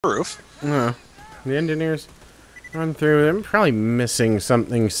Roof. No. The engineers run through. They're probably missing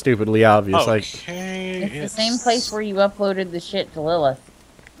something stupidly obvious. Okay. It's the same place where you uploaded the shit to Lilith.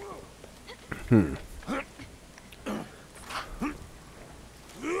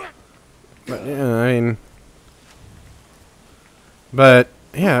 But, yeah, I mean... But,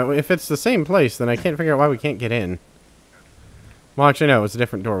 yeah, if it's the same place, then I can't figure out why we can't get in. Well, actually, no, it was a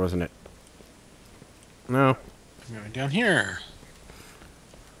different door, wasn't it? No. I'm going down here.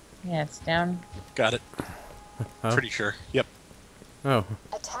 Yeah, it's down. Got it. Oh. Pretty sure. Yep. Oh.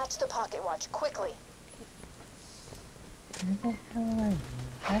 Attach the pocket watch quickly. Where the hell are you?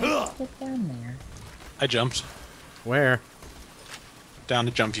 How did you get down there? I jumped. Where? Down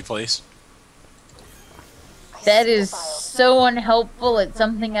a jumpy place. That is so unhelpful. It's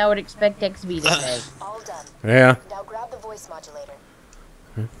something I would expect XB to say. All done. Yeah. Now grab the voice modulator.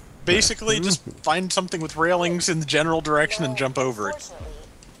 Basically, just find something with railings in the general direction and jump over it. Unfortunately,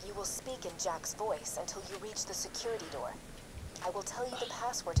 you will speak in Jack's voice until you reach the security door. I will tell you the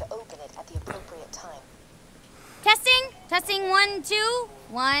password to open it at the appropriate time. Testing? Testing 1, 2.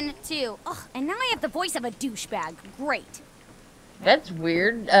 1, 2. Oh, and now I have the voice of a douchebag. Great. That's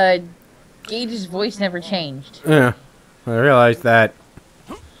weird. Gage's voice never changed. Yeah. I realized that.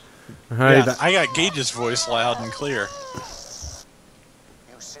 Yeah, I got Gage's voice loud and clear. You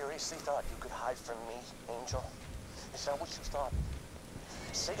seriously thought you could hide from me, Angel? Is that what you thought?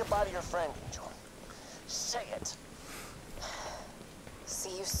 Say goodbye to your friend, Angel. Say it.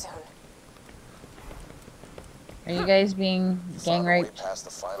 See you soon. Are you guys being gang raped?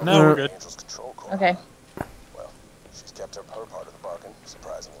 No, we're good. Okay. Well, she's kept her part of the bargain,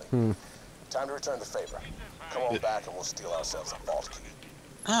 surprisingly. Time to return the favor. Come on back and we'll steal ourselves a vault key.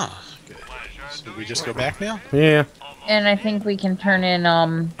 Ah, good. So do we just go back now? Yeah. And I think we can turn in,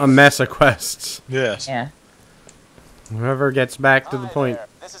 A mess of quests. Yes. yeah. Whoever gets back to the point. There.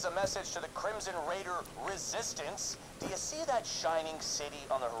 This is a message to the Crimson Raider Resistance. Do you see that shining city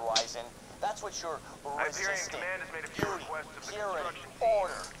on the horizon? That's what you're resisting. Beauty, purity,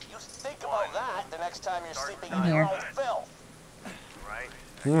 order. You think about that the next time you're sleeping in your own filth.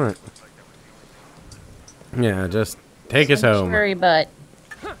 Alright. Yeah, just take us home. Sanctuary butt.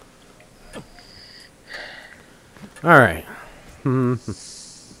 Alright.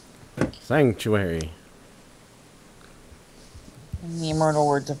 Sanctuary. In the immortal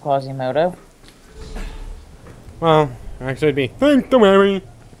words of Quasimodo. Well, actually it'd be Sanctuary.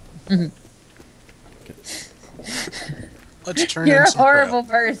 Let's turn You're in a some crap. horrible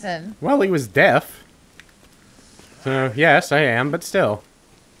person. Well, he was deaf. So, yes, I am, but still.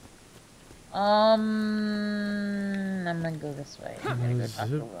 I'm gonna go this way. I'm gonna go talk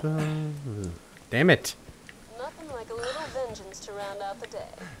to Will. Damn it. Nothing like a little vengeance to round out the day.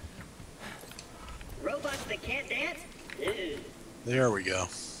 Robots that can't dance? There we go.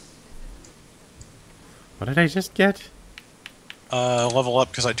 What did I just get? Level up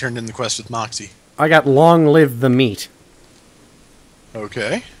because I turned in the quest with Moxie. I got Long Live the Meat.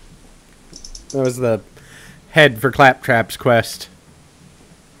 Okay. That was the Head for Claptrap's quest.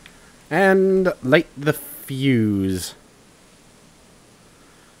 And Light the Fuse.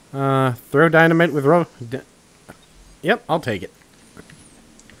 Throw dynamite with Yep, I'll take it.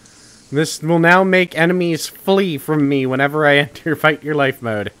 This will now make enemies flee from me whenever I enter Fight Your Life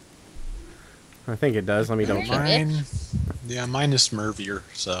mode. I think it does. Let me double check. Mine, yeah, mine is Smurvier,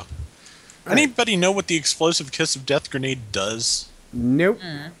 so. Anybody know what the explosive kiss of death grenade does? Nope.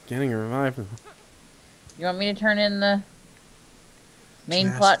 Getting revived. You want me to turn in the main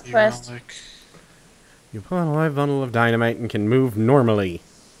Nasty plot quest? relic. You pull out a live bundle of dynamite and can move normally.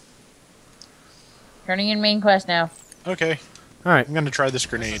 Turning in main quest now. Okay, Alright. I'm gonna try this This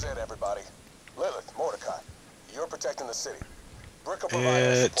grenade. is it, everybody. Lilith, Mordecai, you're protecting the city. Brick will provide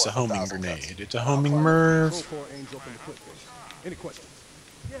It's a support for homing 1,000 grenade. cuts. It's a homing merv. Any questions?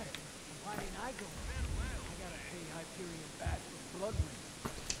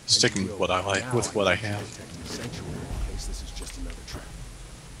 Sticking with what I like, with what I have. Sanctuary in case this is just another trap.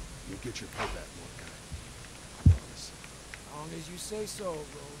 You'll get your payback, Mordecai. Promise. As long as you say so,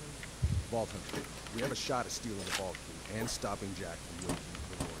 Roland. Vault Hunter, we have a shot at stealing the vault key and stopping Jack from working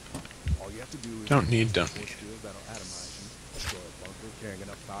for the Lord. All you have to do is Don't need a dummy. force field that'll atomize you, destroy a bunker carrying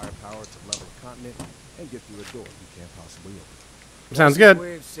enough firepower to level a continent, and get through a door you can't possibly open. Sounds good.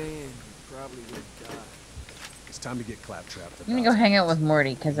 Way of saying you probably would die. It's time to get claptrapped. I'm gonna go hang out with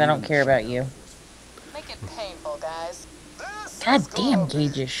Morty, because I don't care about you. Make it painful, guys. God damn,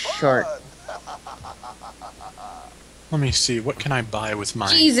 Gage is short. Let me see, what can I buy with mine?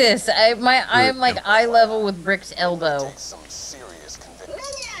 Jesus, I'm like eye level with Brick's elbow. Take some serious conviction.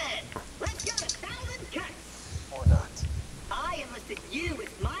 Let's go 1,000 cuts. Or not. I enlisted you as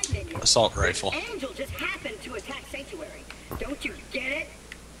my assault rifle. Angel just happened to attack Sanctuary. Don't you get it?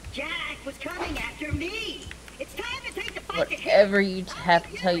 Jack was coming after me. It's time to take the fight to him. Whatever you have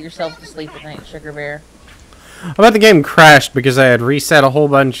to tell yourself to sleep at night, Sugar Bear. I bet the game crashed because I had reset a whole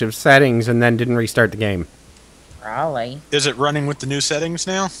bunch of settings and then didn't restart the game. Probably. Is it running with the new settings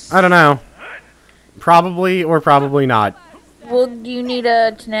now? I don't know. Probably or probably not. Well, do you need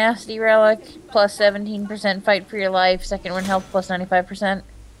a tenacity relic plus 17% fight for your life, second one health plus 95%?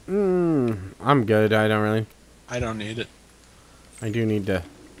 I'm good. I don't really. I don't need it. I do need to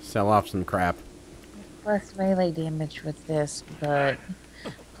sell off some crap. Plus melee damage with this, but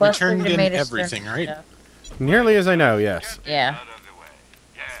plus turned in tomato everything, stern right? stuff. Nearly as I know, yes. Yeah.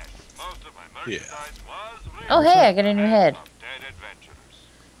 Yeah. Oh hey, I got a new head.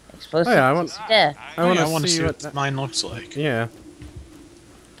 Explosive Oh, yeah, I want- death. I want I to want to see see what. what mine looks like. Yeah.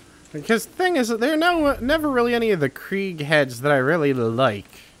 Because the thing is that there are never really any of the Krieg heads that I really like.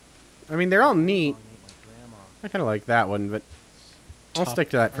 I mean, they're all neat. I kind of like that one, but I'll stick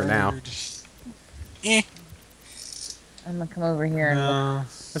to that for now. Eh. I'm gonna come over here and look. No,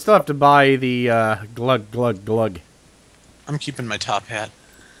 I still have to buy the glug glug glug. I'm keeping my top hat.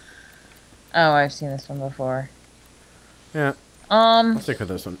 Oh, I've seen this one before. Yeah, Um, I'll stick with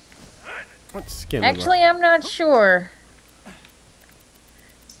this one. What skin? actually, I'm not sure.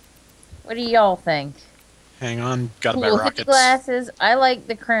 What do y'all think? Hang on, gotta buy Cool, hit the rockets. glasses. I like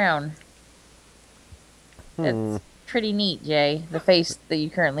the crown. Hmm. It's pretty neat, Jay. The face that you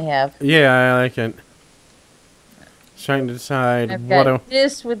currently have. Yeah, I like it. Trying to decide I've what got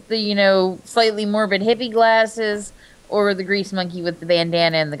this with the, you know, slightly morbid hippie glasses, or the grease monkey with the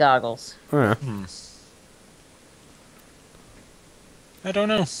bandana and the goggles. I don't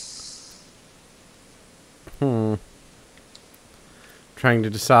know. Trying to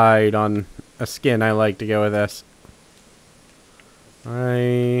decide on a skin I like to go with this.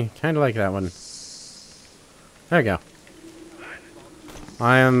 I kind of like that one. There we go.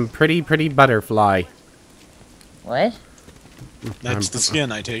 I am pretty butterfly. What? That's the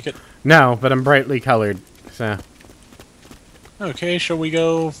skin, I take it. No, but I'm brightly colored, so. Okay, shall we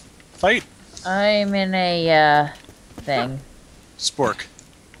go fight? I'm in a, thing. Spork.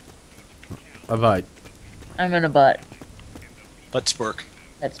 A butt. I'm in a butt. Butt spork.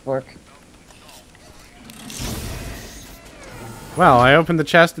 That's Bork. Well, I opened the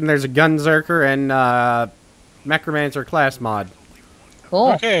chest and there's a Gunzerker and Necromancer class mod.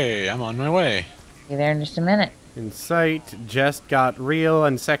 Cool. Okay, I'm on my way. Be there in just a minute. In sight, just got real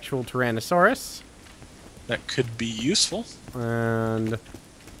and sexual Tyrannosaurus. That could be useful. And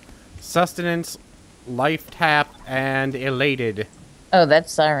sustenance, life tap, and elated. Oh,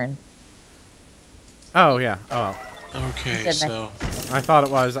 that's Siren. Oh, yeah. Oh, Okay, Good so I thought it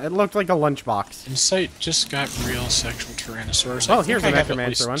was. It looked like a lunchbox. Insight just got real sexual Tyrannosaurus. Oh, I think here's I a have at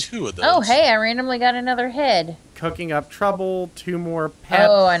Necromancer least one. 2 of those. Oh, hey, I randomly got another head. Cooking up trouble, 2 more pep.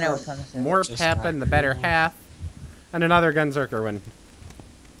 Oh, I know which one this is. More Just pep and the better half. And another Gunzerker one.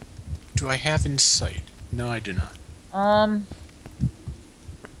 Do I have insight? No, I do not.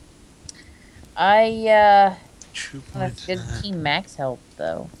 That's good 2.9. Team Max help,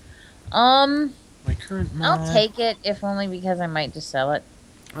 though. My current mod. I'll take it, if only because I might just sell it.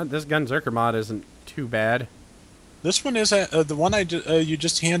 This Gunzerker mod isn't too bad. This one is the one you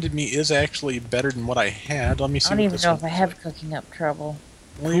just handed me is actually better than what I had. Let me see. I don't what even this know one if I looks have like. cooking up trouble.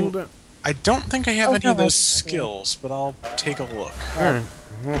 Well, you- Cooled- I don't think I have Oh, any no, of those that's okay. skills, but I'll take a look. Alright,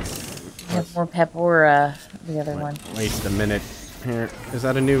 I have more pep or, the other one. waste a minute. Here, is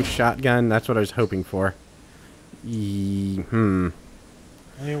that a new shotgun? That's what I was hoping for. Anyways,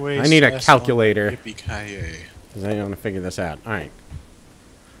 I need a last calculator. one, Yippee-ki-yay. Because I want to figure this out. Alright.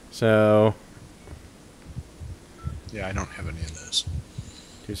 So, Yeah, I don't have any of those.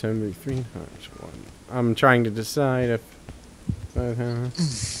 273 times 1. I'm trying to decide if...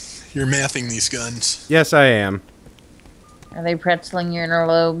 You're mathing these guns. Yes, I am. Are they pretzeling your inner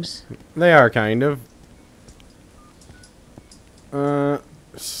lobes? They are kind of. I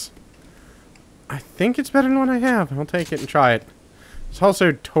think it's better than what I have. I'll take it and try it. It's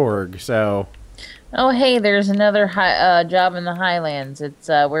also Torg, so... Oh, hey, there's another job in the Highlands. It's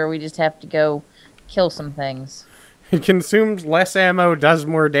where we just have to go kill some things. It consumes less ammo, does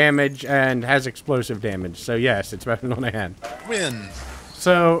more damage, and has explosive damage. So yes, it's better than what I had. Win.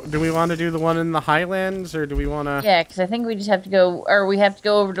 So, do we want to do the one in the Highlands, or do we want to... Yeah, because I think we just have to go, or we have to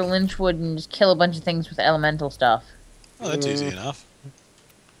go over to Lynchwood and just kill a bunch of things with elemental stuff. Oh, that's easy enough.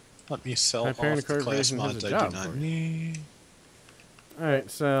 Let me sell My off parent the class corporation has mods a I job do for not you. need.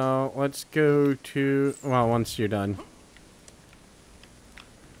 Alright, so let's go to... Well, once you're done.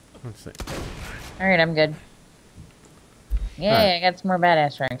 Let's see. Alright, I'm good. Yay, I got some more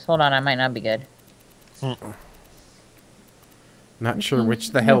badass ranks. Hold on, I might not be good. Not sure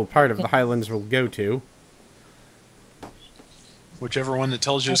which the hell part of the Highlands we'll go to. Whichever one that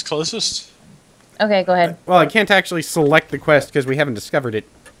tells you is closest. Okay, go ahead. Well, I can't actually select the quest because we haven't discovered it.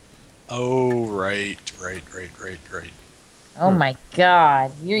 Oh, right. Oh my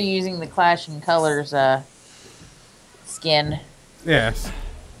god, you're using the Clash in Colors skin. Yes.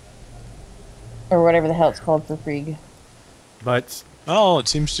 Or whatever the hell it's called for Frigg. But, Oh, it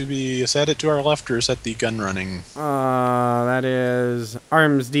seems to be, is that it to our left or is that the gun running? that is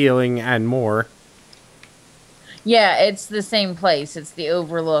arms dealing and more. Yeah, it's the same place. It's the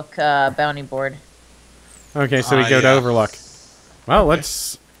Overlook bounty board. Okay, so we go to yeah. Overlook. Well,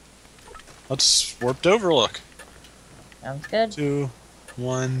 let's warp to Overlook. Sounds good. 2,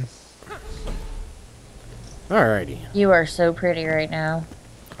 1. Alrighty. You are so pretty right now.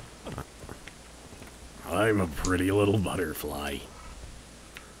 I'm a pretty little butterfly.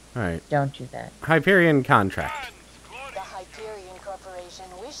 Alright. Don't do that. Hyperion contract. The Hyperion Corporation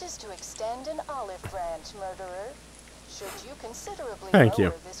wishes to extend an olive branch, murderer. Should you considerably Thank lower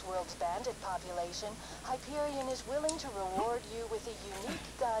you. this world's bandit population, Hyperion is willing to reward you with a unique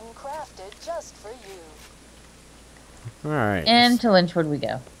gun crafted just for you. Alright. And to Lynchwood we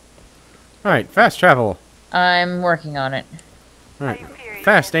go. Alright, fast travel. I'm working on it. Alright.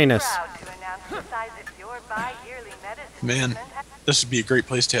 Fast anus. Man, this would be a great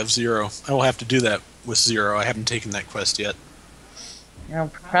place to have Zero. I will have to do that with Zero. I haven't taken that quest yet. It'll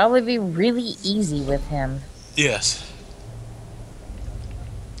probably be really easy with him. Yes.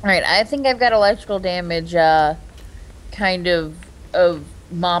 Alright, I think I've got electrical damage kind of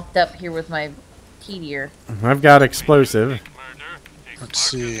mopped up here with my T-deer. I've got explosive. Let's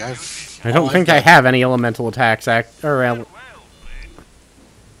see. I don't think I have any elemental attacks. You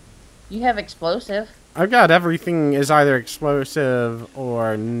have explosive. I've got everything is either explosive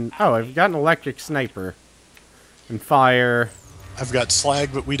or... Oh, I've got an electric sniper. And fire. I've got slag,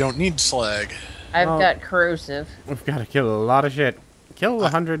 but we don't need slag. I've got corrosive. We've got to kill a lot of shit. Kill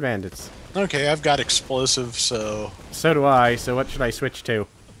 100 bandits. Okay, I've got explosive, so... So do I, so what should I switch to?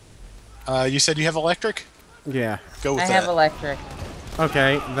 You said you have electric? Yeah. Go with I that. have electric.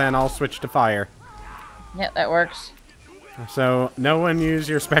 Okay, then I'll switch to fire. Yep, that works. So, no one use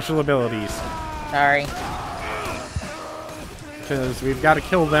your special abilities. Sorry. Because we've got to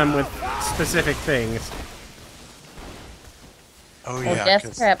kill them with specific things. Oh, Well, yeah.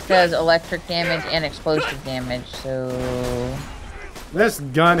 Death Trap does electric damage and explosive damage, so... This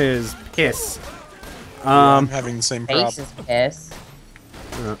gun is piss. I'm having the same Face problem. is piss.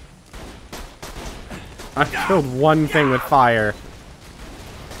 I killed one thing with fire.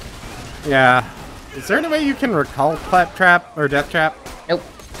 Yeah. Is there any way you can recall Claptrap or Death Trap? Nope.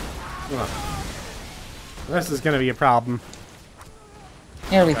 This is gonna be a problem.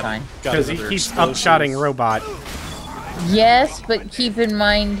 It'll be fine. Got Because he another keeps explosive. upshotting Robot. Yes, but keep in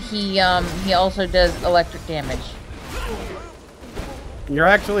mind he also does electric damage. You're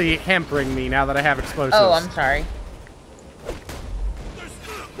actually hampering me now that I have explosives. Oh, I'm sorry.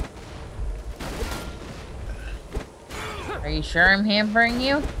 Are you sure I'm hampering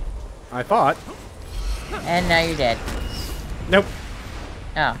you? I thought. And now you're dead. Nope.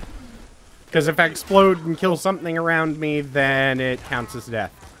 Oh. Because if I explode and kill something around me, then it counts as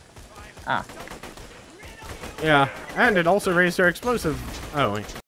death. Ah. Yeah, and it also raised our explosive. Oh, wait.